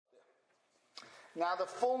Now the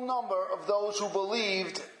full number of those who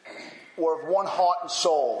believed were of one heart and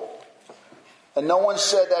soul. And no one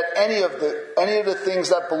said that any of the things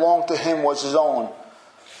that belonged to him was his own,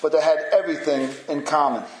 but they had everything in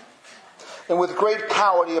common. And with great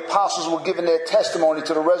power the apostles were given their testimony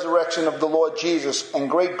to the resurrection of the Lord Jesus, and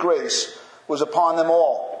great grace was upon them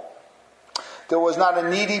all. There was not a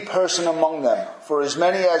needy person among them, for as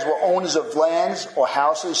many as were owners of lands or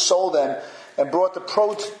houses sold them, and brought the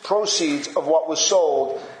proceeds of what was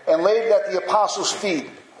sold, and laid it at the apostles' feet,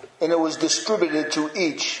 and it was distributed to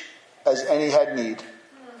each as any had need.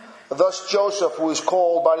 Thus Joseph, who is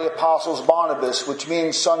called by the apostles Barnabas, which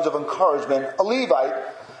means sons of encouragement, a Levite,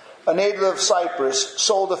 a native of Cyprus,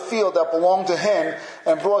 sold a field that belonged to him,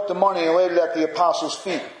 and brought the money and laid it at the apostles'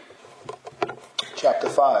 feet. Chapter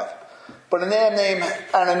 5. But a man named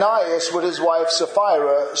Ananias, with his wife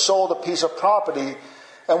Sapphira, sold a piece of property,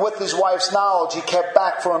 and with his wife's knowledge he kept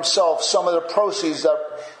back for himself some of the proceeds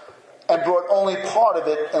and brought only part of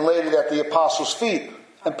it and laid it at the apostles' feet.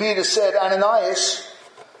 And Peter said, Ananias,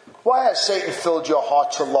 why has Satan filled your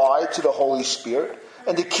heart to lie to the Holy Spirit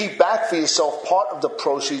and to keep back for yourself part of the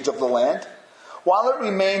proceeds of the land? While it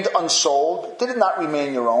remained unsold, did it not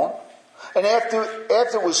remain your own? And after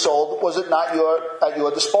it was sold, was it not at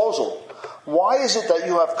your disposal? Why is it that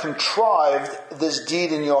you have contrived this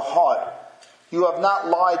deed in your heart? You have not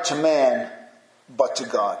lied to man, but to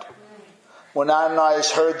God. When Ananias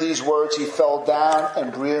heard these words, he fell down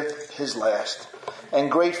and breathed his last. And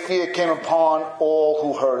great fear came upon all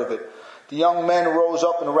who heard of it. The young men rose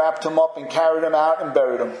up and wrapped him up and carried him out and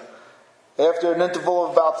buried him. After an interval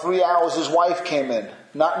of about 3 hours, his wife came in,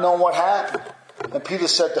 not knowing what happened. And Peter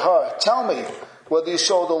said to her, tell me whether you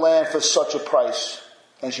sold the land for such a price.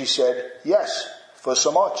 And she said, yes, for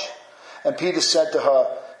so much. And Peter said to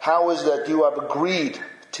her, how is that you have agreed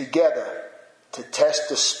together to test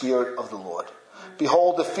the Spirit of the Lord?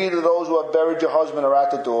 Behold, the feet of those who have buried your husband are at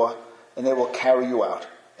the door, and they will carry you out.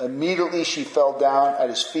 Immediately she fell down at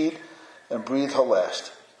his feet and breathed her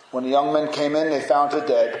last. When the young men came in, they found her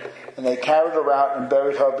dead, and they carried her out and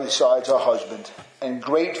buried her beside her husband. And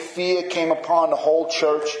great fear came upon the whole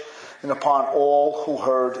church and upon all who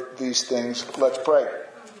heard these things. Let's pray.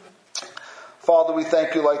 Father, we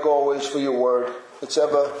thank you like always for your word. It's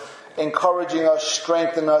ever encouraging us,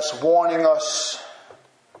 strengthening us, warning us,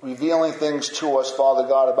 revealing things to us, Father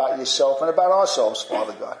God, about yourself and about ourselves,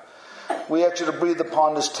 Father God. We ask you to breathe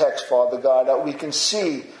upon this text, Father God, that we can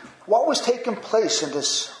see what was taking place in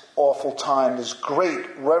this awful time, this great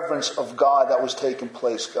reverence of God that was taking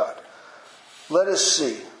place, God. Let us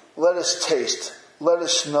see, let us taste, let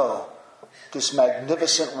us know this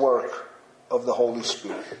magnificent work of the Holy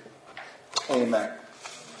Spirit. Amen.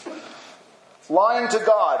 Lying to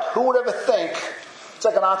God. Who would ever think? It's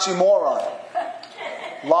like an oxymoron.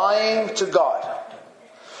 Lying to God.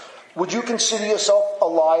 Would you consider yourself a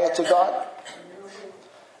liar to God?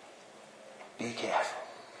 Be careful.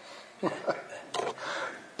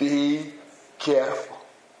 Be careful.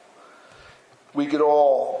 We could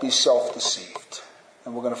all be self-deceived.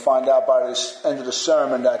 And we're going to find out by this end of the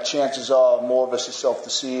sermon that chances are more of us are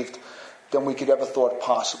self-deceived than we could ever thought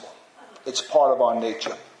possible. It's part of our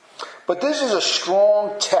nature. But this is a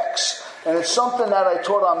strong text. And it's something that I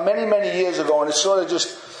taught on many, many years ago. And it's sort of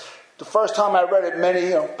just, the first time I read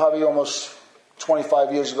it, probably almost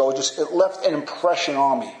 25 years ago, it left an impression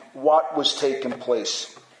on me, what was taking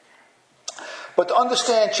place. But to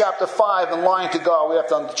understand chapter 5 and lying to God, we have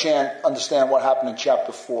to understand what happened in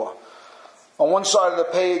chapter 4. On one side of the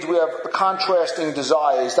page, we have contrasting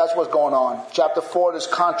desires. That's what's going on. Chapter 4 is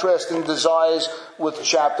contrasting desires with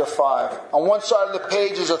chapter 5. On one side of the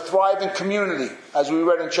page is a thriving community, as we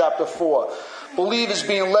read in chapter 4. Believers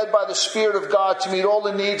being led by the Spirit of God to meet all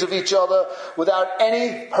the needs of each other without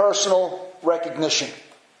any personal recognition.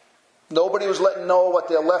 Nobody was letting know what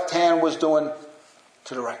their left hand was doing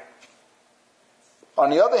to the right. On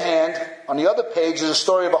the other hand, on the other page is a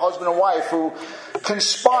story of a husband and wife who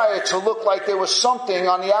conspired to look like there was something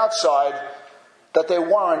on the outside that they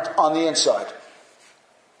weren't on the inside.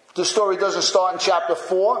 The story doesn't start in chapter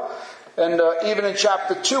 4, and even in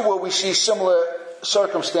chapter 2 where we see similar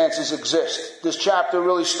circumstances exist. This chapter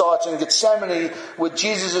really starts in Gethsemane with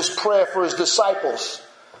Jesus' prayer for his disciples.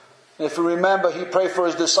 And if you remember, he prayed for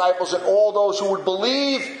his disciples and all those who would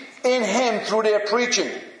believe in him through their preaching.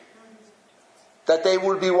 That they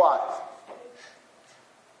would be what?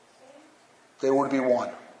 They would be one.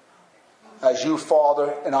 As you,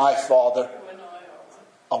 Father, and I, Father,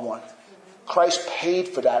 are one. Christ paid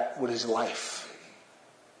for that with his life.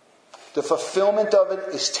 The fulfillment of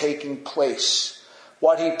it is taking place.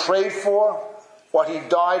 What he prayed for what he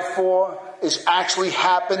died for is actually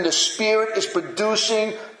happened. The Spirit is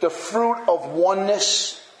producing the fruit of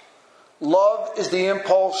oneness. Love is the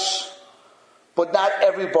impulse, but not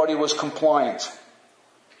everybody was compliant.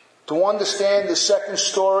 To understand the second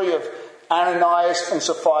story of Ananias and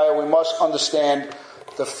Sapphira, we must understand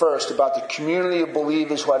the first, about the community of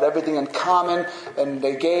believers who had everything in common, and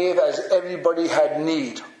they gave as everybody had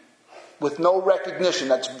need, with no recognition.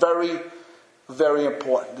 That's very, very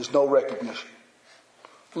important. There's no recognition.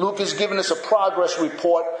 Luke has given us a progress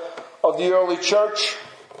report of the early church.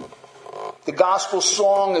 The gospel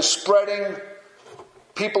song is spreading.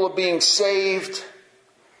 People are being saved.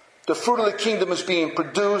 The fruit of the kingdom is being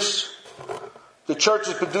produced. The church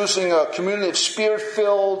is producing a community of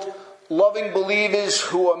Spirit-filled, loving believers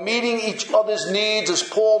who are meeting each other's needs, as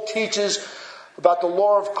Paul teaches about the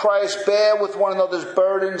law of Christ. Bear with one another's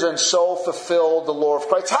burdens and so fulfill the law of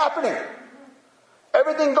Christ. It's happening.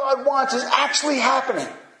 Everything God wants is actually happening.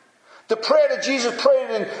 The prayer that Jesus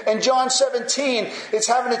prayed in John 17, it's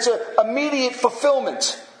having its immediate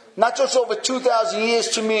fulfillment. Not just over 2,000 years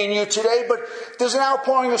to me and you today, but there's an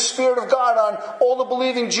outpouring of Spirit of God on all the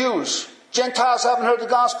believing Jews. Gentiles haven't heard the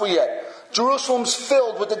gospel yet. Jerusalem's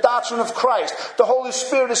filled with the doctrine of Christ. The Holy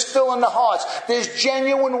Spirit is filling the hearts. There's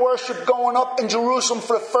genuine worship going up in Jerusalem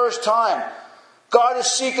for the first time. God is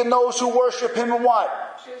seeking those who worship Him in what?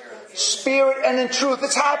 Spirit and in truth.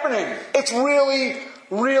 It's happening. It's really,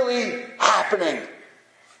 really happening.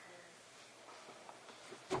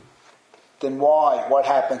 Then why? What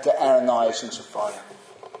happened to Ananias and Sapphira?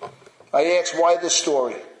 I ask, why this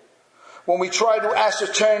story? When we try to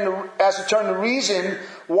ascertain the reason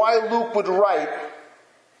why Luke would write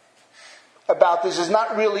about this, is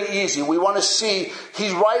not really easy. We want to see,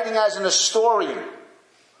 he's writing as an historian.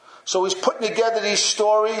 So he's putting together these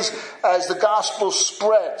stories as the gospel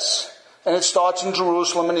spreads. And it starts in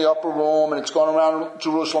Jerusalem in the upper room, and it's going around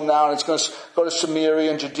Jerusalem now, and it's going to go to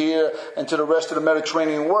Samaria and Judea and to the rest of the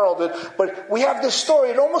Mediterranean world. But we have this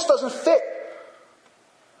story. It almost doesn't fit.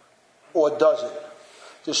 Or does it?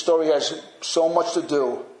 This story has so much to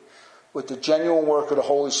do with the genuine work of the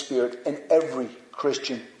Holy Spirit in every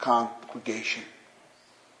Christian congregation.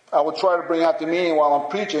 I will try to bring out the meaning while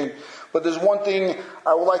I'm preaching, but there's one thing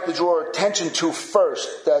I would like to draw attention to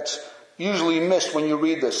first that's usually missed when you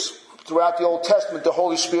read this. Throughout the Old Testament, the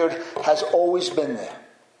Holy Spirit has always been there.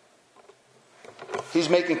 He's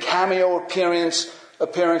making cameo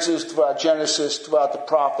appearances throughout Genesis, throughout the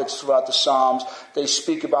prophets, throughout the Psalms. They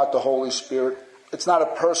speak about the Holy Spirit. It's not a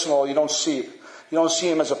personal, you don't see it. You don't see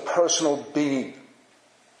Him as a personal being.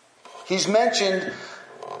 He's mentioned,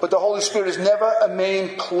 but the Holy Spirit is never a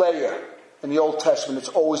main player in the Old Testament. It's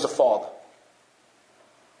always the Father.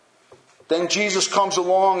 Then Jesus comes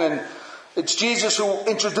along, and it's Jesus who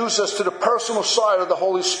introduced us to the personal side of the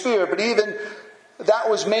Holy Spirit. But even that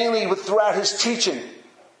was mainly throughout His teaching.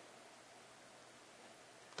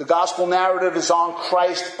 The gospel narrative is on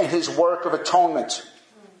Christ and His work of atonement.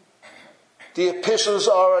 The epistles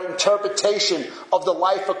are an interpretation of the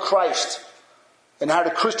life of Christ and how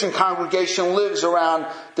the Christian congregation lives around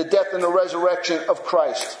the death and the resurrection of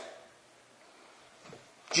Christ.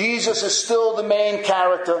 Jesus is still the main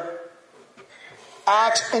character.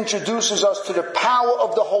 Acts introduces us to the power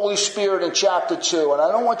of the Holy Spirit in chapter 2. And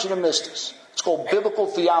I don't want you to miss this. It's called biblical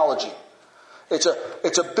theology. It's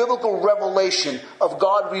a biblical revelation of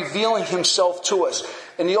God revealing Himself to us.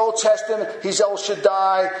 In the Old Testament, He's El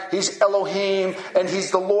Shaddai, He's Elohim, and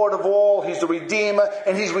He's the Lord of all, He's the Redeemer,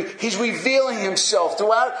 and He's revealing Himself.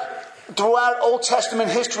 Throughout Old Testament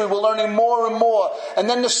history, we're learning more and more. And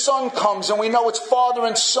then the Son comes, and we know it's Father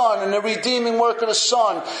and Son, and the redeeming work of the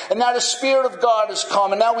Son. And now the Spirit of God has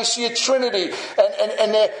come, and now we see a Trinity,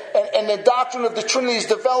 and the doctrine of the Trinity is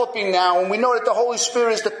developing now. And we know that the Holy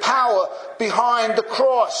Spirit is the power behind the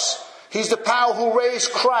cross. He's the power who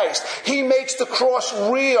raised Christ. He makes the cross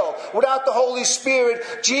real. Without the Holy Spirit,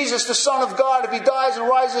 Jesus, the Son of God, if He dies and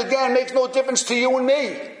rises again, makes no difference to you and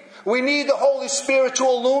me. We need the Holy Spirit to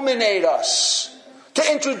illuminate us,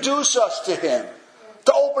 to introduce us to Him,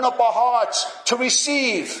 to open up our hearts, to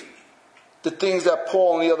receive the things that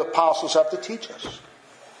Paul and the other apostles have to teach us.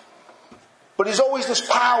 But He's always this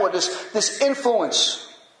power, this influence.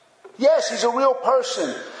 Yes, He's a real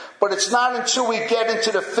person, but it's not until we get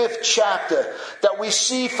into the 5th chapter that we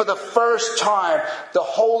see for the first time the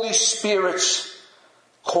Holy Spirit is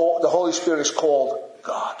called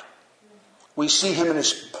God. We see Him in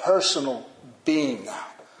His personal being now.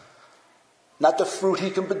 Not the fruit He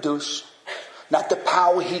can produce, not the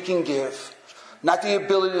power He can give, not the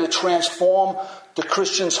ability to transform the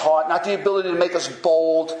Christian's heart, not the ability to make us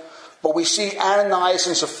bold, but we see Ananias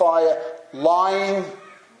and Sapphira lying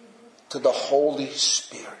to the Holy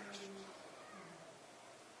Spirit.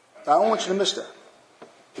 I don't want you to miss that.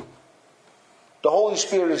 The Holy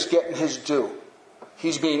Spirit is getting his due.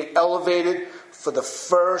 He's being elevated for the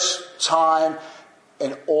first time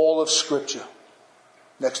in all of Scripture.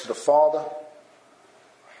 Next to the Father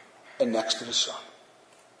and next to the Son.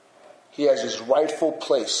 He has his rightful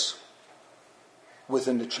place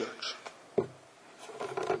within the church.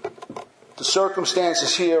 The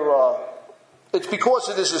circumstances here, it's because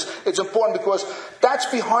of this, it's important because that's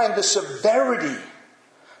behind the severity,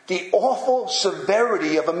 the awful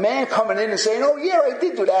severity of a man coming in and saying, oh yeah, I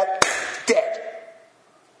did do that, dead.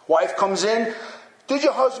 Wife comes in, did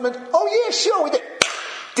your husband, oh yeah, sure, we did,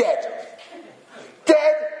 dead.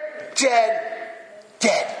 Dead, dead,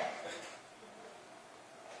 dead.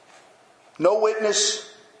 No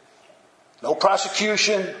witness, no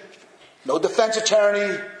prosecution, no defense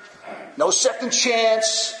attorney, no second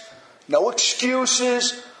chance, no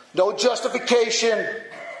excuses, no justification,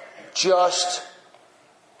 just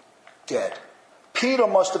dead. Peter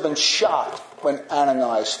must have been shocked when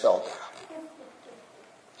Ananias fell down.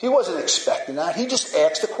 He wasn't expecting that. He just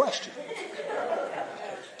asked the question.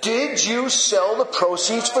 Did you sell the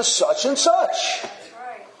proceeds for such and such?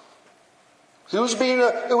 It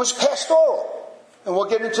was pastoral. And we'll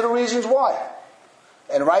get into the reasons why.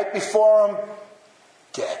 And right before him,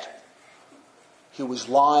 dead. He was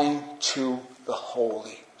lying to the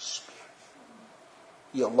Holy Spirit.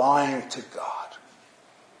 You're lying to God.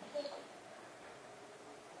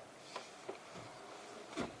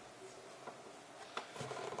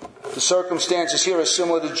 The circumstances here are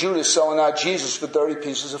similar to Judas selling out Jesus for 30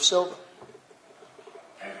 pieces of silver.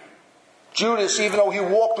 Judas, even though he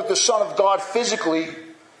walked with the Son of God physically,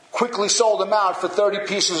 quickly sold him out for 30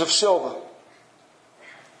 pieces of silver.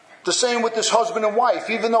 The same with this husband and wife.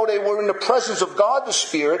 Even though they were in the presence of God the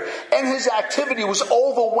Spirit, and his activity was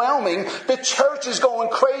overwhelming, the church is going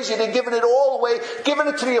crazy. They're giving it all away, giving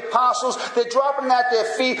it to the apostles. They're dropping it at their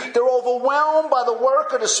feet. They're overwhelmed by the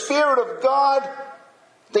work of the Spirit of God.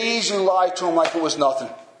 They easily lied to him like it was nothing.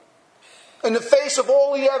 In the face of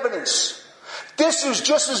all the evidence. This is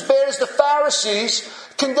just as bad as the Pharisees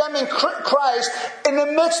condemning Christ in the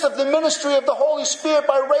midst of the ministry of the Holy Spirit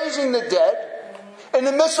by raising the dead, in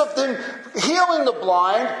the midst of them healing the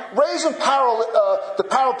blind, raising the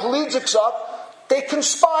paraplegics up. They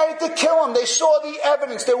conspired to kill him. They saw the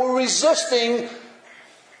evidence. They were resisting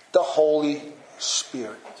the Holy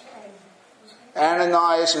Spirit.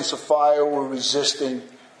 Ananias and Sapphira were resisting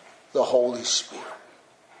the Holy Spirit.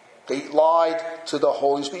 They lied to the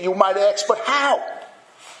Holy Spirit. You might ask, but how?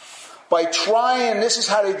 By trying, this is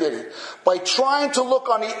how they did it, by trying to look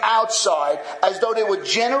on the outside as though they were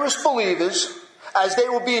generous believers, as they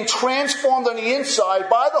were being transformed on the inside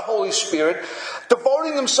by the Holy Spirit,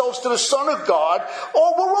 devoting themselves to the Son of God.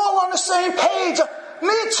 Oh, we're all on the same page.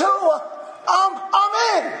 Me too.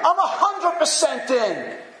 I'm in. I'm 100%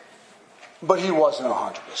 in. But he wasn't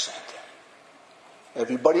 100% in.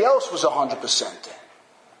 Everybody else was 100% in.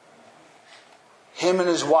 Him and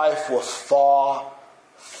his wife were far,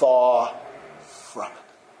 far from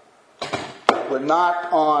it. We're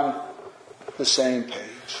not on the same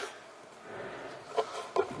page.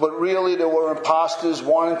 But really there were imposters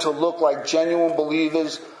wanting to look like genuine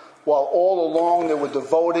believers, while all along they were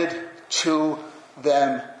devoted to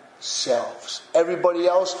themselves. Everybody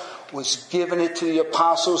else was giving it to the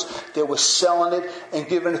apostles. They were selling it and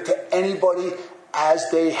giving it to anybody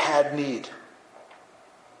as they had need.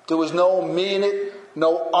 There was no me in it,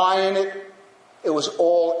 no I in it. It was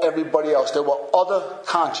all everybody else. They were other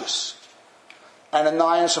conscious.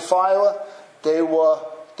 Ananias and Sapphira, they were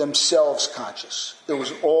themselves conscious. It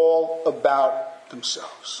was all about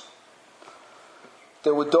themselves.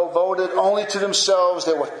 They were devoted only to themselves.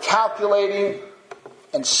 They were calculating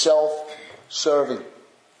and self-serving.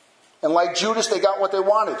 And like Judas, they got what they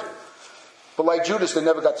wanted. But like Judas, they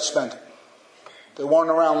never got to spend it. They weren't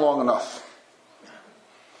around long enough.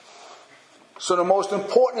 So the most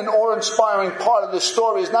important and awe-inspiring part of this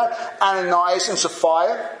story is not Ananias and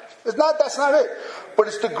Sapphira. That's not it. But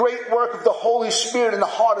it's the great work of the Holy Spirit in the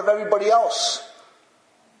heart of everybody else.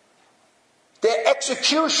 Their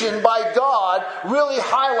execution by God really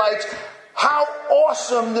highlights how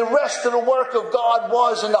awesome the rest of the work of God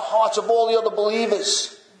was in the hearts of all the other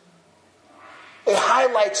believers. It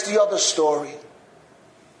highlights the other story.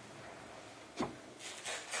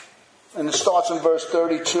 And it starts in verse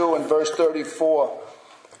 32 and verse 34.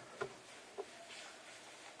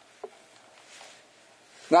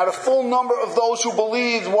 Now the full number of those who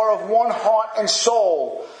believed were of one heart and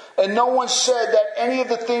soul. And no one said that any of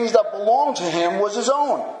the things that belonged to him was his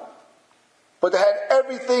own. But they had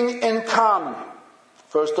everything in common.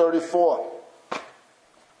 Verse 34.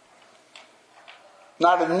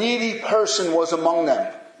 Not a needy person was among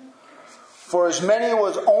them. For as many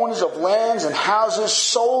as owners of lands and houses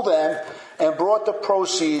sold them and brought the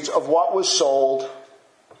proceeds of what was sold.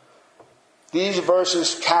 These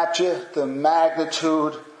verses capture the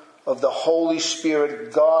magnitude of the Holy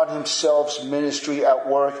Spirit, God Himself's ministry at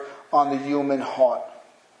work on the human heart.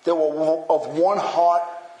 They were of one heart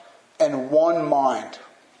and one mind.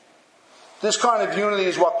 This kind of unity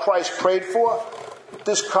is what Christ prayed for.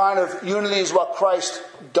 This kind of unity is what Christ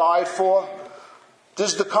died for.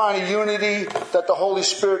 This is the kind of unity that the Holy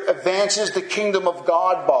Spirit advances the kingdom of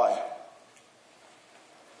God by.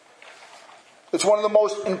 It's one of the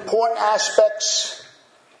most important aspects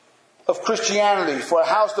of Christianity. For a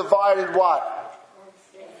house divided what?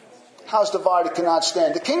 House divided cannot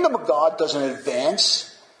stand. The kingdom of God doesn't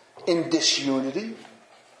advance in disunity.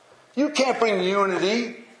 You can't bring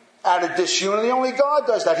unity out of disunity. Only God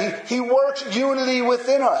does that. He works unity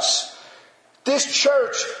within us. This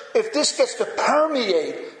church, if this gets to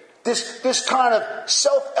permeate this kind of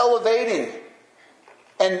self-elevating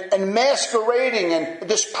and masquerading and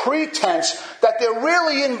this pretense that they're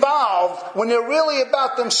really involved when they're really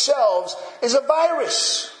about themselves, is a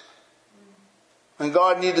virus. And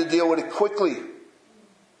God needed to deal with it quickly.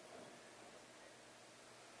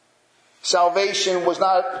 Salvation was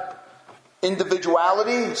not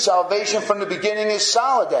individuality. Salvation from the beginning is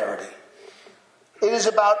solidarity. It is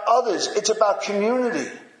about others. It's about community.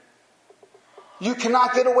 You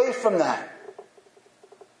cannot get away from that.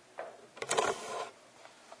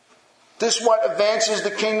 This is what advances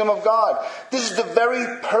the kingdom of God. This is the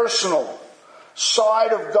very personal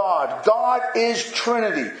side of God. God is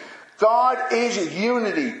Trinity. God is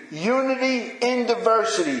unity. Unity in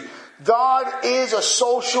diversity. God is a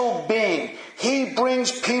social being. He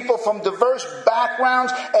brings people from diverse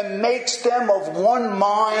backgrounds and makes them of one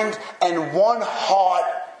mind and one heart.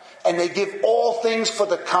 And they give all things for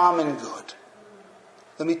the common good.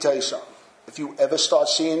 Let me tell you something. If you ever start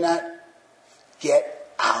seeing that,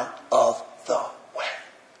 get out of the way.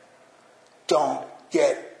 Don't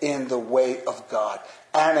get in the way of God.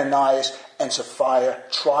 Ananias and Sapphira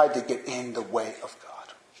tried to get in the way of God.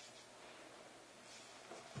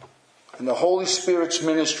 And the Holy Spirit's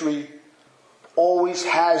ministry always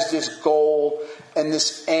has this goal and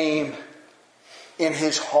this aim in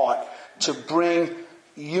His heart to bring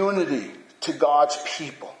unity to God's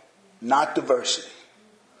people, not diversity.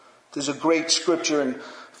 There's a great scripture in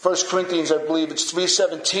 1 Corinthians, I believe it's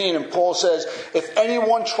 3:17, and Paul says, if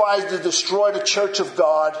anyone tries to destroy the church of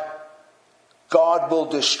God, God will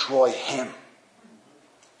destroy him.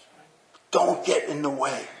 Don't get in the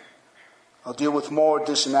way. I'll deal with more of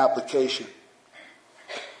this in application.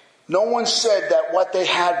 No one said that what they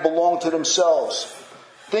had belonged to themselves.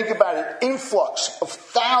 Think about it. Influx of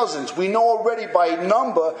thousands. We know already by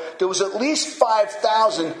number there was at least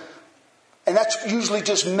 5,000. And that's usually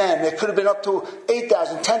just men. There could have been up to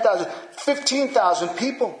 8,000, 10,000, 15,000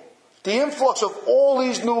 people. The influx of all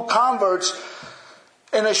these new converts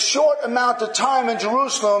in a short amount of time in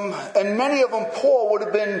Jerusalem, and many of them poor, would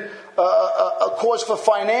have been a cause for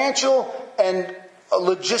financial and a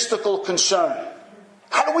logistical concern.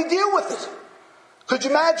 How do we deal with it? Could you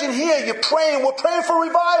imagine here, you're praying, we're praying for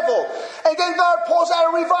revival, and then God pours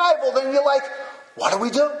out a revival, then you're like, what do we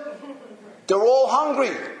do? They're all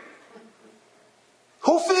hungry.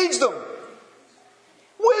 Who feeds them?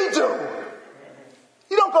 We do.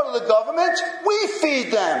 You don't go to the government. We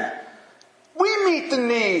feed them. We meet the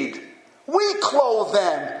need. We clothe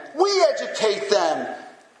them. We educate them.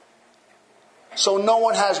 So no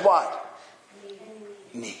one has what?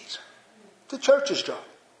 Need. The church's job.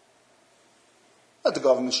 Not the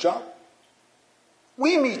government's job.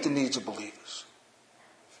 We meet the needs of believers.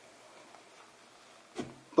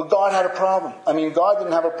 But God had a problem. God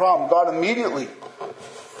didn't have a problem. God immediately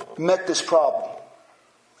met this problem.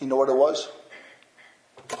 You know what it was?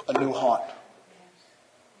 A new heart.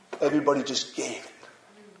 Everybody just gave it.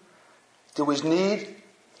 There was need.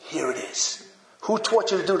 Here it is. Who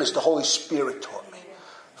taught you to do this? The Holy Spirit taught me.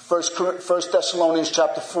 1 Thessalonians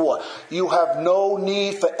chapter 4. You have no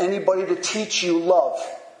need for anybody to teach you love,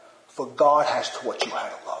 for God has taught you how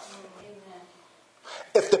to love.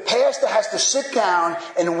 If the pastor has to sit down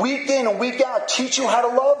and week in and week out teach you how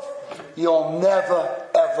to love, you'll never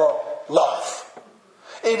ever love.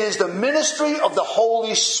 It is the ministry of the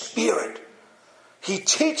Holy Spirit. He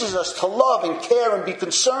teaches us to love and care and be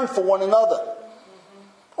concerned for one another.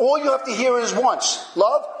 All you have to hear is once.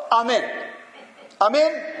 Love, I'm in. I'm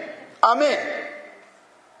in. I'm in.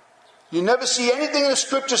 You never see anything in the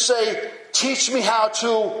scripture say, teach me how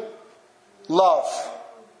to love.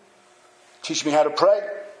 Teach me how to pray.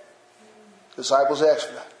 The disciples asked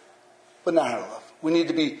for that. But not how to love. We need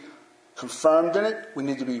to be confirmed in it. We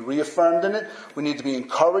need to be reaffirmed in it. We need to be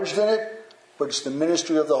encouraged in it. But it's the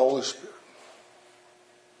ministry of the Holy Spirit.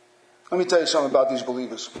 Let me tell you something about these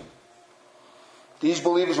believers. These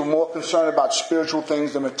believers were more concerned about spiritual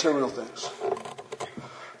things than material things.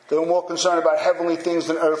 They were more concerned about heavenly things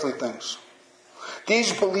than earthly things.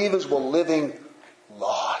 These believers were living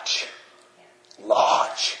large.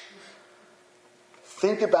 Large.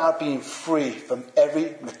 Think about being free from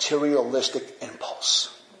every materialistic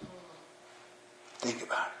impulse. Think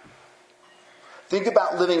about it. Think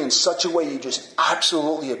about living in such a way you just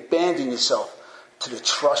absolutely abandon yourself to the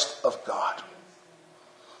trust of God.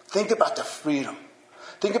 Think about the freedom.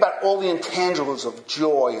 Think about all the intangibles of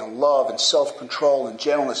joy and love and self-control and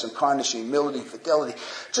gentleness and kindness and humility and fidelity.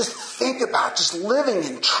 Just think about just living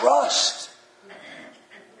in trust.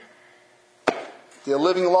 They're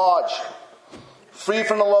living large, free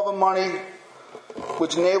from the love of money,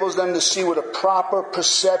 which enables them to see with a proper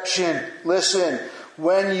perception. Listen,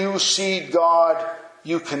 when you see God,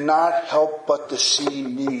 you cannot help but to see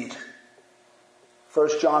need. 1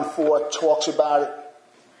 John 4 talks about it.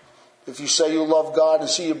 If you say you love God and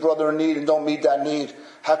see your brother in need and don't meet that need,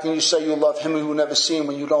 how can you say you love him who you never seen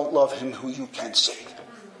when you don't love him who you can see?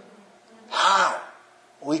 How?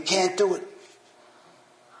 We can't do it.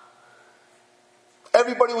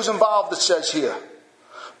 Everybody was involved, it says here.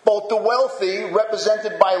 Both the wealthy,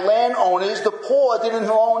 represented by landowners, the poor didn't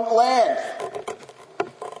own land.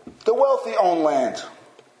 The wealthy owned land.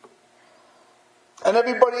 And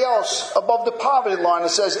everybody else above the poverty line, it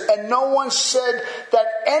says, and no one said that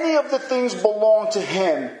any of the things belonged to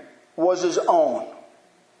him was his own.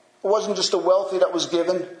 It wasn't just the wealthy that was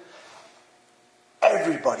given.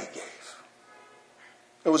 Everybody gave.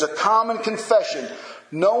 It was a common confession.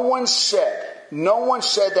 No one said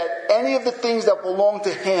that any of the things that belonged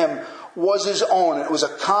to him was his own. It was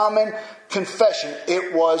a common confession.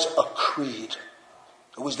 It was a creed.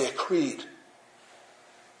 It was their creed.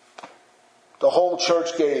 The whole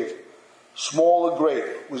church gave. Small or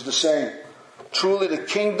great was the same. Truly the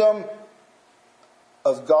kingdom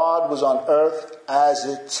of God was on earth as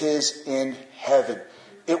it is in heaven.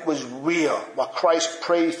 It was real. What Christ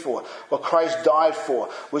prayed for, what Christ died for,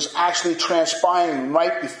 was actually transpiring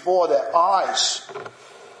right before their eyes.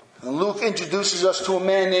 And Luke introduces us to a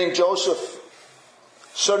man named Joseph,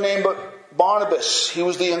 surnamed Barnabas. He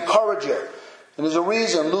was the encourager. And there's a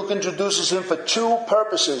reason. Luke introduces him for two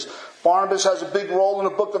purposes. Barnabas has a big role in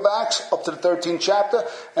the book of Acts, up to the 13th chapter,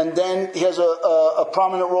 and then he has a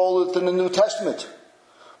prominent role within the New Testament.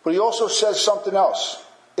 But he also says something else.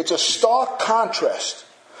 It's a stark contrast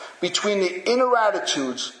between the inner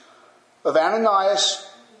attitudes of Ananias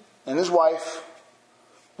and his wife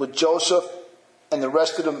with Joseph and the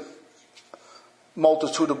rest of the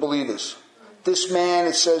multitude of believers. This man,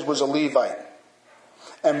 it says, was a Levite.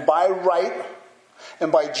 And by right,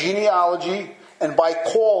 and by genealogy, and by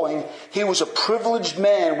calling, he was a privileged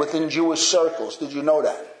man within Jewish circles. Did you know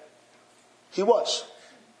that? He was.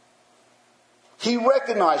 He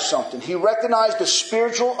recognized something. He recognized the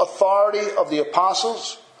spiritual authority of the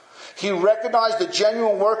apostles. He recognized the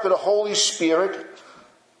genuine work of the Holy Spirit.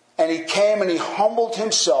 And he came and he humbled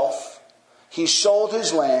himself. He sold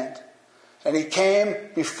his land. And he came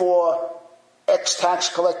before ex-tax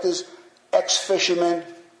collectors, ex-fishermen,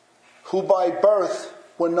 who by birth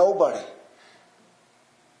were nobody.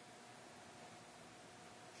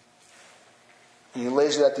 And he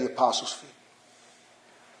lays it at the apostles' feet.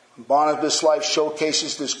 Barnabas' life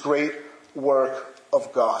showcases this great work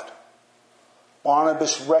of God.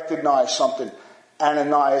 Barnabas recognized something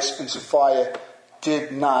Ananias and Sapphira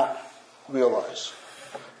did not realize.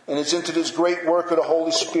 And it's into this great work of the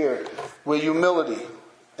Holy Spirit where humility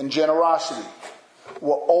and generosity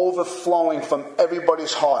were overflowing from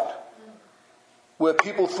everybody's heart. Where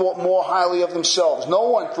people thought more highly of themselves. No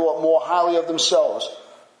one thought more highly of themselves.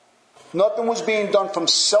 Nothing was being done from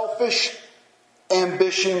selfish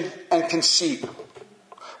ambition and conceit.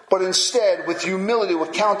 But instead, with humility, were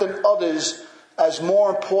counting others as more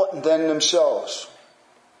important than themselves.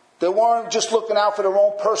 They weren't just looking out for their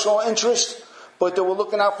own personal interest, but they were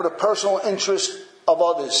looking out for the personal interest of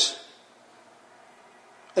others.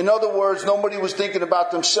 In other words, nobody was thinking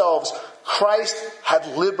about themselves. Christ had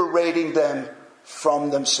liberating them from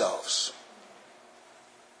themselves.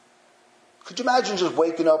 Could you imagine just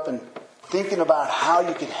waking up and thinking about how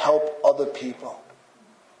you can help other people?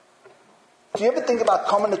 Do you ever think about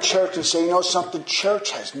coming to church and say, you know something,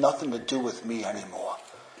 church has nothing to do with me anymore.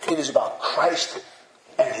 It is about Christ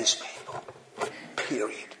and his people.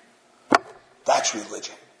 Period. That's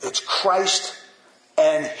religion. It's Christ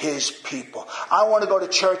and his people. I want to go to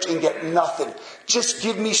church and get nothing. Just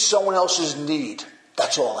give me someone else's need.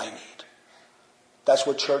 That's all I need. That's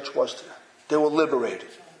what church was to them. They were liberated.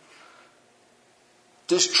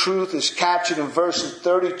 This truth is captured in verses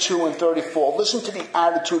 32 and 34. Listen to the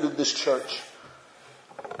attitude of this church.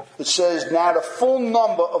 It says, now the full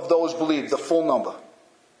number of those believed, the full number.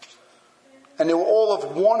 And they were all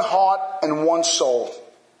of one heart and one soul.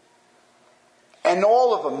 And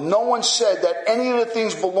all of them, no one said that any of the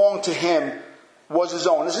things belonged to him was his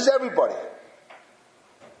own. This is everybody.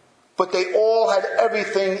 But they all had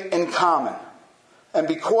everything in common. And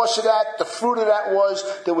because of that, the fruit of that was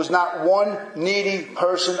there was not one needy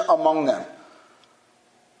person among them.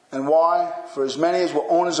 And why? For as many as were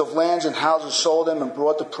owners of lands and houses sold them and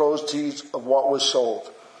brought the proceeds of what was sold.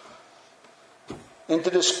 Into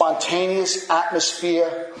this spontaneous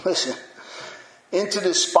atmosphere, listen, into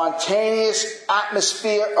this spontaneous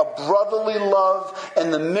atmosphere of brotherly love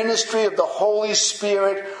and the ministry of the Holy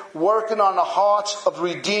Spirit working on the hearts of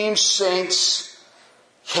redeemed saints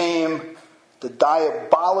came the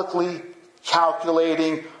diabolically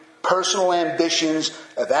calculating personal ambitions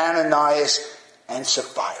of Ananias and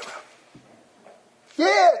Sapphira.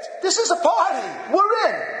 Yeah, this is a party. We're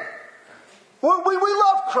in. We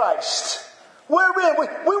love Christ. We're in.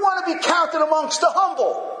 We want to be counted amongst the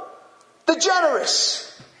humble, the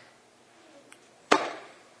generous.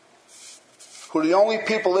 Who the only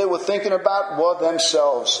people they were thinking about were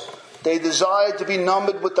themselves. They desired to be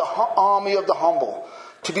numbered with the army of the humble,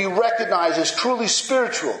 to be recognized as truly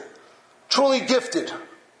spiritual, truly gifted,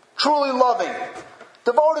 truly loving,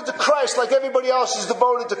 devoted to Christ like everybody else is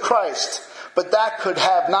devoted to Christ. But that could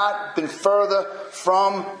have not been further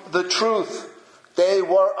from the truth. They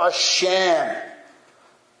were a sham.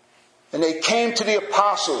 And they came to the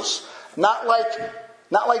apostles, not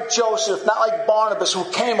like Joseph, not like Barnabas, who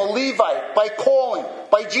came a Levite by calling,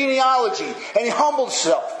 by genealogy, and he humbled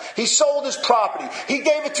himself. He sold his property. He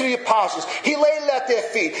gave it to the apostles. He laid it at their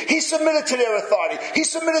feet. He submitted to their authority. He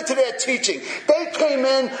submitted to their teaching. They came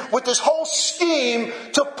in with this whole scheme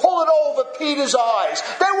to pull it over Peter's eyes.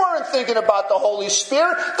 They weren't thinking about the Holy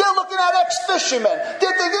Spirit. They're looking at ex-fishermen.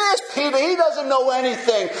 They're thinking, there's Peter. He doesn't know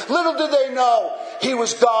anything. Little did they know he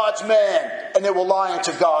was God's man, and they were lying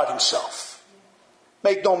to God himself.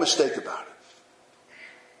 Make no mistake about it.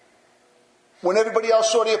 When everybody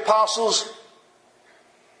else saw the apostles,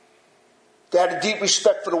 they had a deep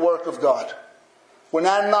respect for the work of God. When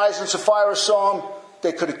Ananias and Sapphira saw him,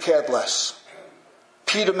 they could have cared less.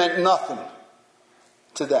 Peter meant nothing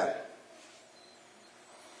to them.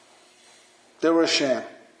 They were a sham.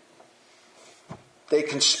 They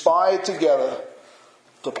conspired together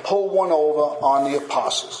to pull one over on the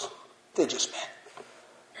apostles. They're just men.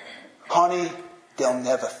 Honey, they'll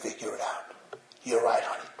never figure it out. You're right,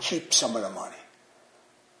 honey. Keep some of the money.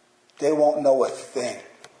 They won't know a thing.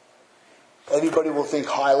 Everybody will think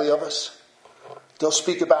highly of us. They'll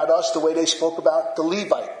speak about us the way they spoke about the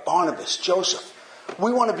Levite, Barnabas, Joseph.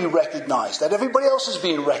 We want to be recognized, that everybody else is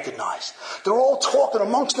being recognized. They're all talking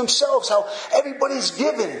amongst themselves how everybody's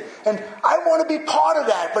giving. And I want to be part of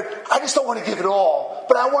that, but I just don't want to give it all.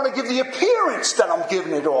 But I want to give the appearance that I'm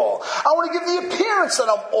giving it all. I want to give the appearance that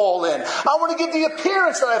I'm all in. I want to give the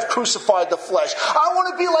appearance that I've crucified the flesh. I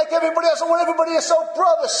want to be like everybody else. I want everybody else, oh,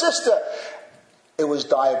 brother, sister. It was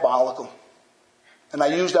diabolical. And I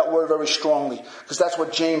use that word very strongly because that's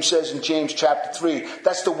what James says in James chapter 3.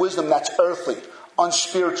 That's the wisdom that's earthly,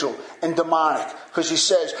 unspiritual, and demonic. Because he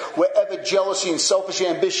says, wherever jealousy and selfish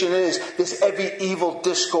ambition is, there's every evil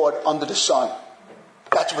discord under the sun.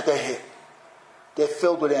 That's what they're here. They're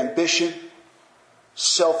filled with ambition,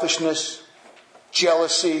 selfishness,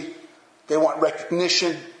 jealousy. They want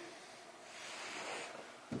recognition.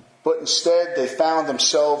 But instead, they found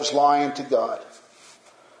themselves lying to God.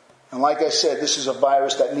 And like I said, this is a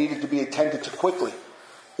virus that needed to be attended to quickly.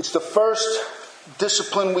 It's the first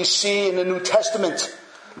discipline we see in the New Testament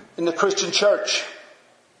in the Christian church.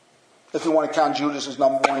 If you want to count Judas as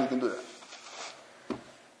number one, you can do that.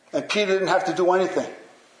 And Peter didn't have to do anything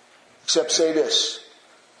except say this: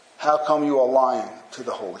 how come you are lying to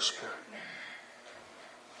the Holy Spirit?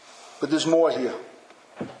 But there's more here.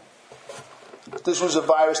 This was a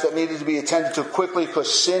virus that needed to be attended to quickly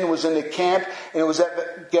because sin was in the camp and it was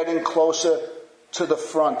getting closer to the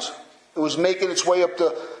front. It was making its way up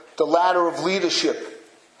the ladder of leadership.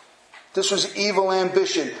 This was evil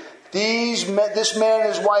ambition. This man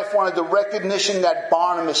and his wife wanted the recognition that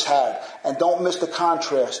Barnabas had. And don't miss the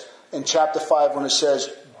contrast in chapter 5 when it says,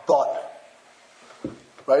 but.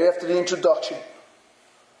 Right after the introduction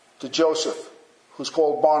to Joseph, who's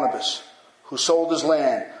called Barnabas, who sold his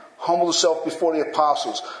land, humbled himself before the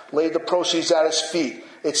apostles, laid the proceeds at his feet.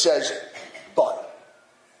 It says, but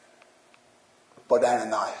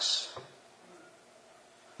Ananias.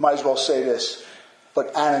 Might as well say this,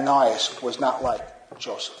 but Ananias was not like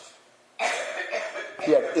Joseph.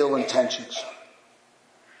 He had ill intentions.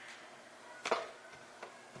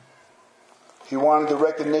 He wanted the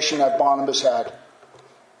recognition that Barnabas had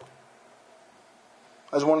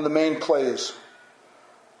as one of the main players,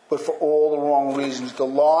 but for all the wrong reasons. The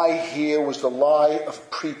lie here was the lie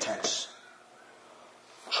of pretense,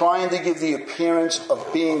 trying to give the appearance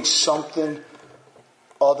of being something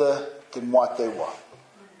other than what they were,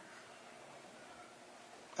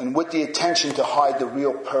 and with the intention to hide the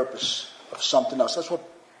real purpose of something else. That's what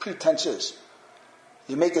pretense is.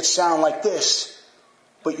 You make it sound like this,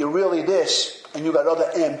 but you're really this, and you got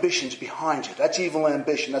other ambitions behind you. That's evil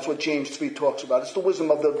ambition. That's what James 3 talks about. It's the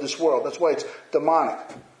wisdom of this world. That's why it's demonic.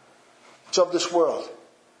 It's of this world.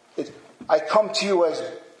 I come to you as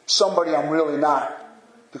somebody I'm really not,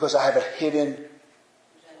 because I have a hidden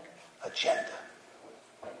agenda.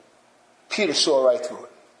 Peter saw right through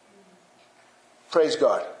it. Praise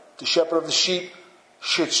God. The shepherd of the sheep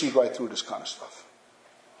should see right through this kind of stuff.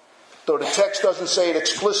 Though the text doesn't say it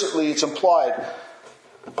explicitly, it's implied.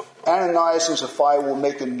 Ananias and Sapphira will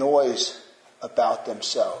make a noise about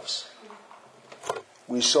themselves.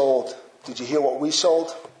 We sold. Did you hear what we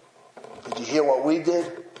sold? Did you hear what we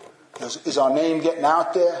did? Is our name getting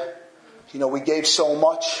out there? You know, we gave so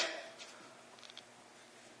much.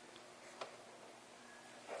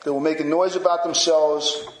 They will make a noise about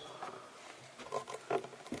themselves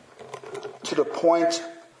to the point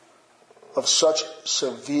of such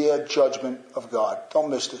severe judgment of God. Don't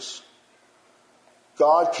miss this.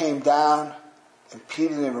 God came down, and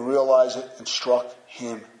Peter didn't even realize it, and struck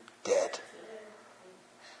him dead.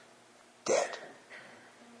 Dead.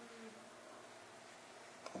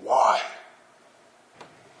 Why?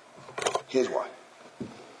 Here's why.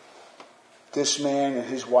 This man and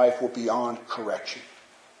his wife were beyond correction.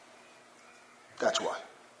 That's why.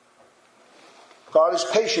 God is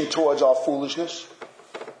patient towards our foolishness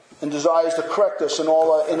and desires to correct us in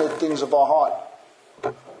all our inner things of our heart.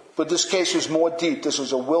 But this case was more deep. This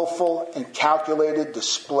was a willful and calculated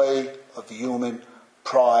display of human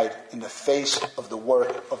pride in the face of the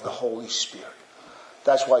work of the Holy Spirit.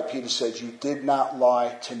 That's why Peter says, you did not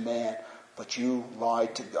lie to man, but you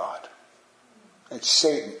lied to God. And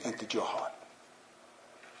Satan entered your heart.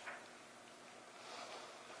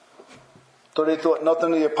 So they thought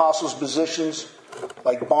nothing of the apostles' positions,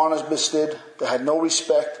 like Barnabas did. They had no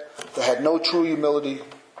respect. They had no true humility.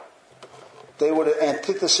 They were the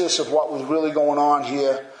antithesis of what was really going on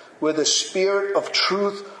here, where the Spirit of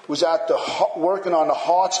truth was working on the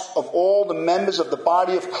hearts of all the members of the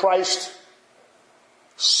body of Christ.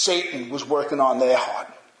 Satan was working on their heart,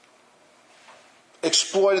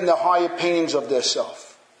 exploiting the high opinions of their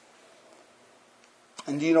self.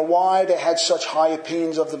 And do you know why they had such high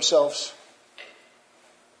opinions of themselves?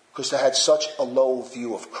 Because they had such a low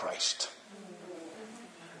view of Christ.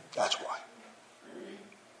 That's why.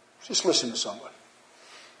 Just listen to somebody.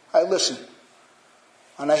 I listen.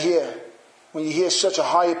 And I hear, when you hear such a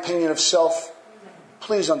high opinion of self,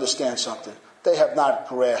 please understand something. They have not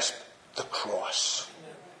grasped the cross.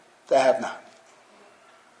 They have not.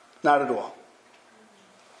 Not at all.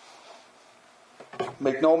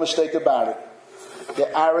 Make no mistake about it.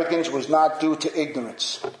 Their arrogance was not due to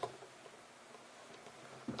ignorance.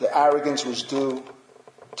 Their arrogance was due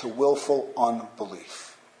to willful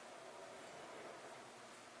unbelief.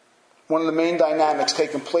 One of the main dynamics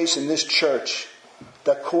taking place in this church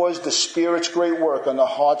that caused the Spirit's great work on the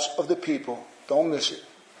hearts of the people, don't miss it,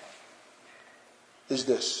 is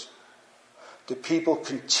this. The people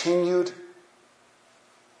continued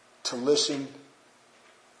to listen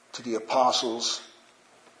to the apostles'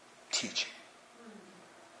 teaching.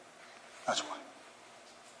 That's why.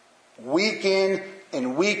 Week in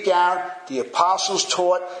and week out, the apostles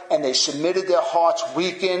taught, and they submitted their hearts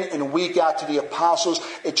week in and week out to the apostles.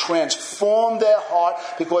 It transformed their heart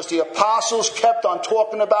because the apostles kept on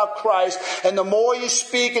talking about Christ. And the more you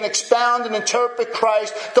speak and expound and interpret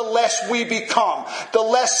Christ, the less we become. The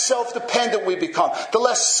less self-dependent we become. The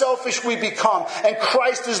less selfish we become. And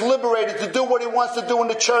Christ is liberated to do what he wants to do in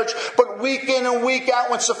the church. But week in and week out,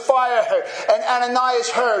 when Sapphira heard and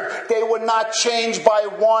Ananias heard, they were not changed by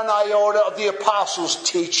one iota of the apostles'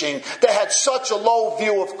 teaching. They had such a low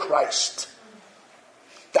view of Christ.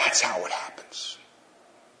 That's how it happens.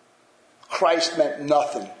 Christ meant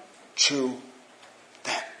nothing to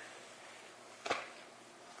them.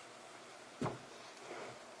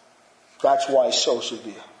 That's why it's so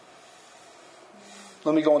severe.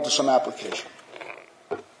 Let me go into some application.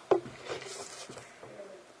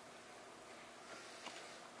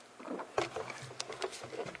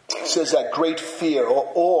 says that great fear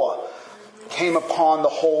or awe came upon the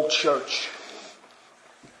whole church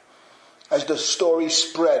as the story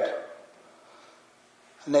spread.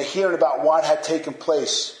 And they're hearing about what had taken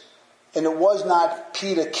place. And it was not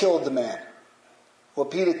Peter killed the man or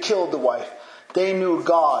Peter killed the wife. They knew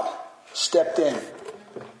God stepped in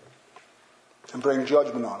and bring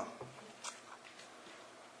judgment on them.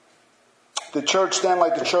 The church then,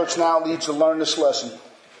 like the church now, needs to learn this lesson.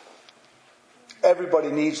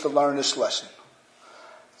 Everybody needs to learn this lesson.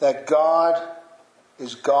 That God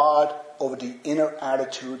is God over the inner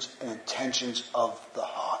attitudes and intentions of the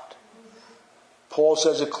heart. Paul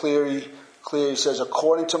says it clearly. He says,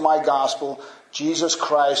 according to my gospel, Jesus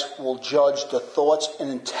Christ will judge the thoughts and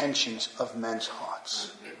intentions of men's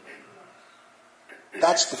hearts.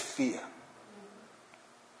 That's the fear.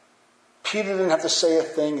 Peter didn't have to say a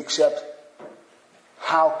thing except,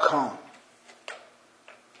 how come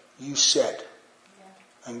you said?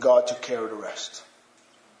 And God took care of the rest.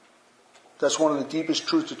 That's one of the deepest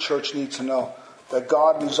truths the church needs to know. That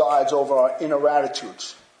God resides over our inner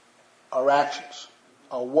attitudes, our actions,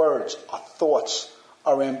 our words, our thoughts,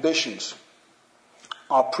 our ambitions,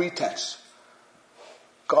 our pretense.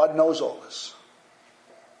 God knows all this.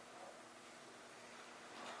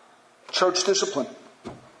 Church discipline.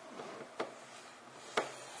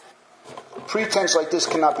 Pretense like this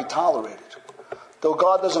cannot be tolerated. Though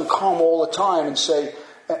God doesn't come all the time and say,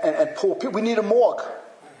 and pull people, we need a morgue.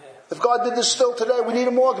 If God did this still today, we need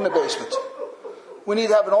a morgue in the basement. We need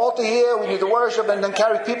to have an altar here, we need to worship, and then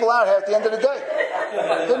carry people out here at the end of the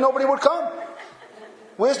day. Then nobody would come.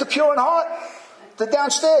 Where's the pure in heart? They're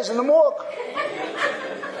downstairs in the morgue.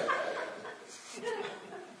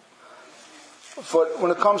 But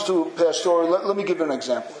when it comes to pastoral, let me give you an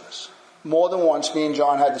example of this. More than once, me and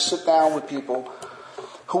John had to sit down with people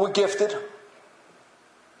who were gifted,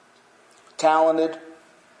 talented,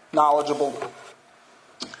 knowledgeable,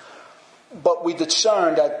 but we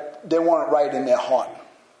discerned that they weren't right in their heart.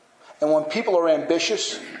 And when people are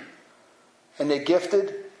ambitious and they're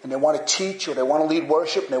gifted and they want to teach or they want to lead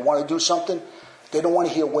worship and they want to do something, they don't want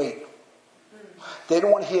to hear wait. They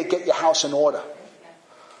don't want to hear get your house in order.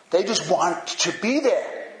 They just want to be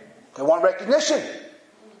there. They want recognition.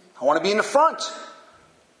 I want to be in the front.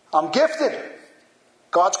 I'm gifted.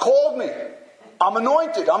 God's called me. I'm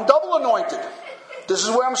anointed. I'm double anointed. This is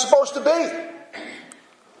where I'm supposed to be.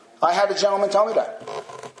 I had a gentleman tell me that.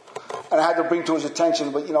 And I had to bring to his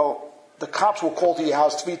attention, but the cops were called to your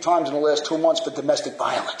house 3 times in the last 2 months for domestic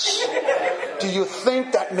violence. Do you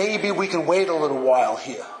think that maybe we can wait a little while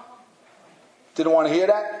here? Didn't want to hear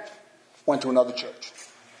that? Went to another church.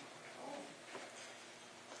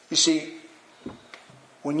 You see,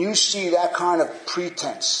 when you see that kind of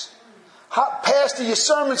pretense, Pastor, your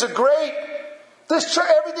sermons are great. This church,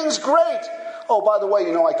 everything's great. Oh, by the way,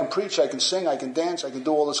 I can preach, I can sing, I can dance, I can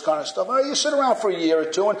do all this kind of stuff. All right, you sit around for a year or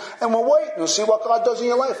two and we'll wait and we'll see what God does in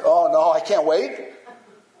your life. Oh, no, I can't wait.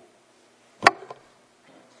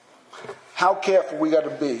 How careful we got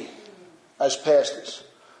to be as pastors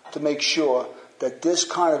to make sure that this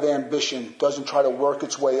kind of ambition doesn't try to work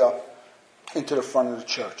its way up into the front of the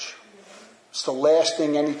church. It's the last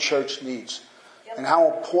thing any church needs. And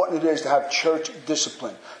how important it is to have church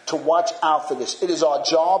discipline, to watch out for this. It is our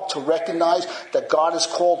job to recognize that God has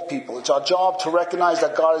called people. It's our job to recognize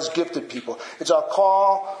that God has gifted people. It's our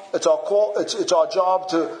job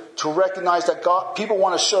to recognize that people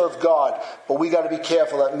want to serve God, but we got to be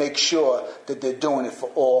careful and make sure that they're doing it for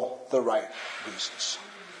all the right reasons.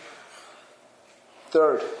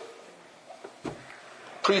 Third,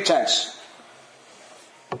 pretense.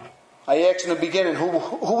 I asked in the beginning,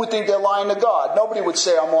 who would think they're lying to God? Nobody would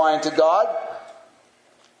say, I'm lying to God.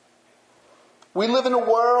 We live in a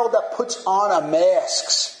world that puts on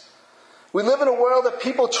masks. We live in a world that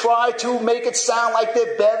people try to make it sound like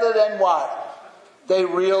they're better than what they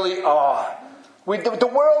really are.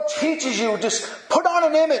 The world teaches you, just put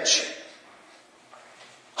on an image.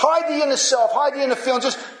 Hide the inner self, hide the inner feeling,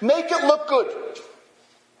 just make it look good.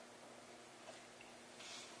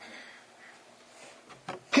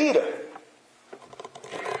 Peter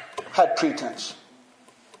had pretense.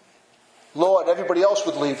 Lord, everybody else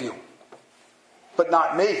would leave you, but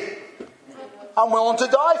not me. I'm willing to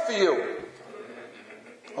die for you.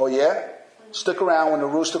 Oh yeah? Stick around when the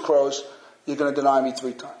rooster crows. You're going to deny me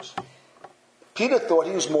 3 times. Peter thought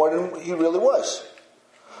he was more than he really was.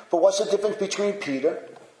 But what's the difference between Peter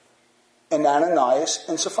and Ananias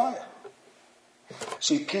and Sapphira?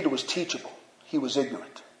 See, Peter was teachable. He was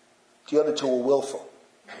ignorant. The other 2 were willful.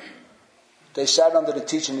 They sat under the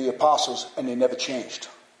teaching of the apostles and they never changed.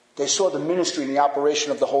 They saw the ministry and the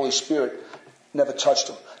operation of the Holy Spirit never touched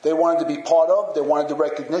them. They wanted to be part of, they wanted the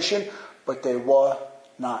recognition, but they were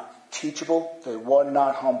not teachable, they were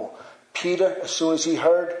not humble. Peter, as soon as he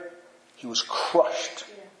heard, he was crushed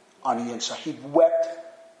on the inside. He wept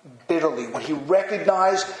bitterly when he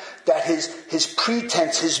recognized that his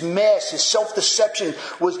pretense, his mask, his self-deception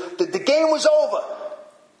was, the game was over.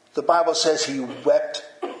 The Bible says he wept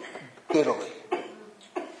bitterly.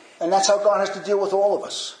 And that's how God has to deal with all of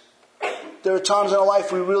us. There are times in our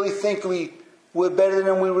life we really think we're better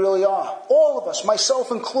than we really are. All of us,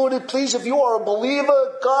 myself included. Please, if you are a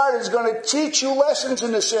believer, God is going to teach you lessons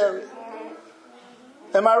in this area.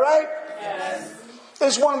 Am I right? Yes.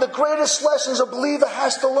 It's one of the greatest lessons a believer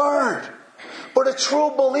has to learn. But a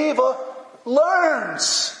true believer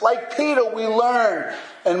learns. Like Peter, we learn.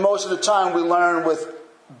 And most of the time we learn with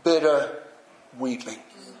bitter weeping.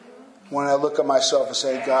 When I look at myself and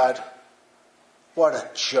say, God, what a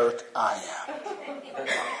jerk I am.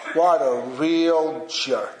 What a real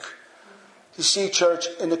jerk. You see, church,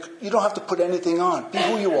 you don't have to put anything on. Be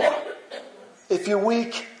who you are. If you're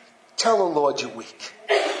weak, tell the Lord you're weak.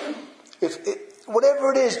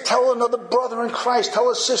 Whatever it is, tell another brother in Christ, tell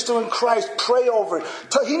a sister in Christ, pray over it.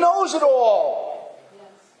 He knows it all.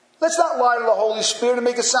 Let's not lie to the Holy Spirit and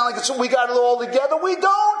make it sound like we got it all together. We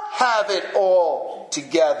don't have it all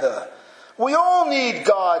together. We all need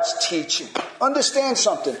God's teaching. Understand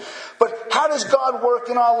something. But how does God work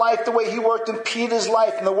in our life the way He worked in Peter's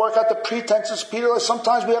life and to work out the pretenses of Peter?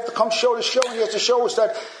 Sometimes we have to come show to show, and He has to show us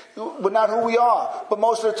that we're not who we are. But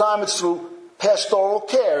most of the time it's through pastoral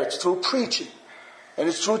care. It's through preaching. And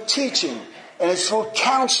it's through teaching. And it's through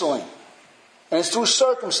counseling. And it's through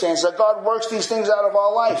circumstances that God works these things out of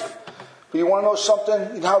our life. But you want to know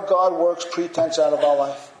something? You know how God works pretense out of our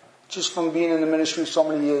life? Just from being in the ministry so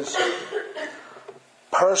many years.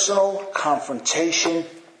 Personal confrontation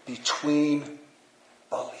between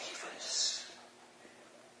believers.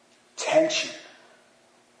 Tension.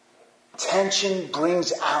 Tension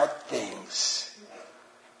brings out things.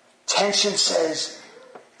 Tension says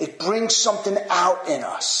it brings something out in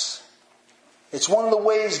us. It's one of the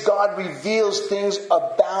ways God reveals things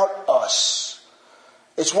about us.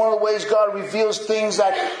 It's one of the ways God reveals things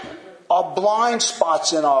that are blind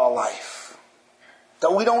spots in our life.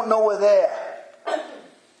 That we don't know are there.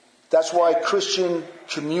 That's why Christian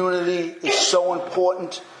community is so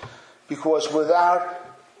important. Because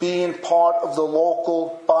without being part of the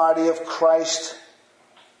local body of Christ,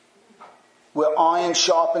 where iron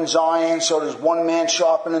sharpens iron, so there's one man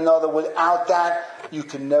sharpening another. Without that, you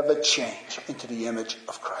can never change into the image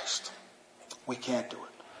of Christ. We can't do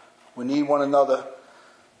it. We need one another.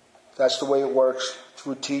 That's the way it works.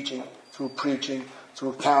 Through teaching, through preaching,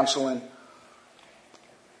 through counseling,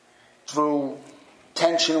 through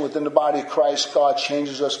tension within the body of Christ. God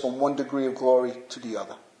changes us from one degree of glory to the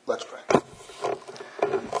other. Let's pray.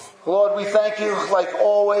 Lord, we thank you, like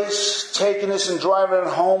always, taking this and driving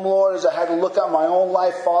it home, Lord, as I had to look at my own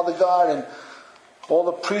life, Father God, and all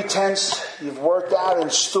the pretense you've worked out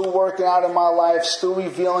and still working out in my life, still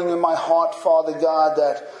revealing in my heart, Father God,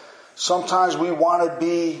 that sometimes we want to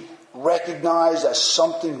be recognized as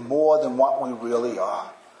something more than what we really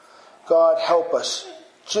are. God, help us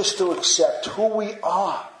just to accept who we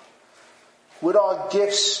are with our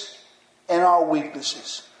gifts and our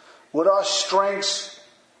weaknesses, with our strengths,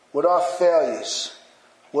 with our failures,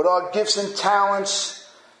 with our gifts and talents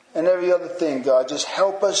and every other thing, God. Just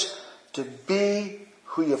help us to be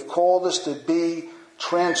who you've called us to be.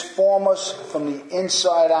 Transform us from the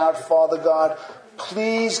inside out, Father God.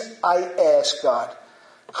 Please, I ask, God,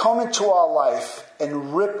 come into our life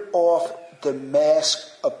and rip off the mask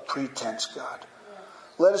of pretense, God.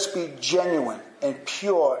 Let us be genuine and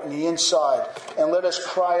pure in the inside. And let us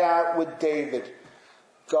cry out with David,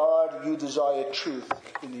 God, you desire truth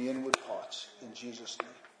in the inward parts. In Jesus' name.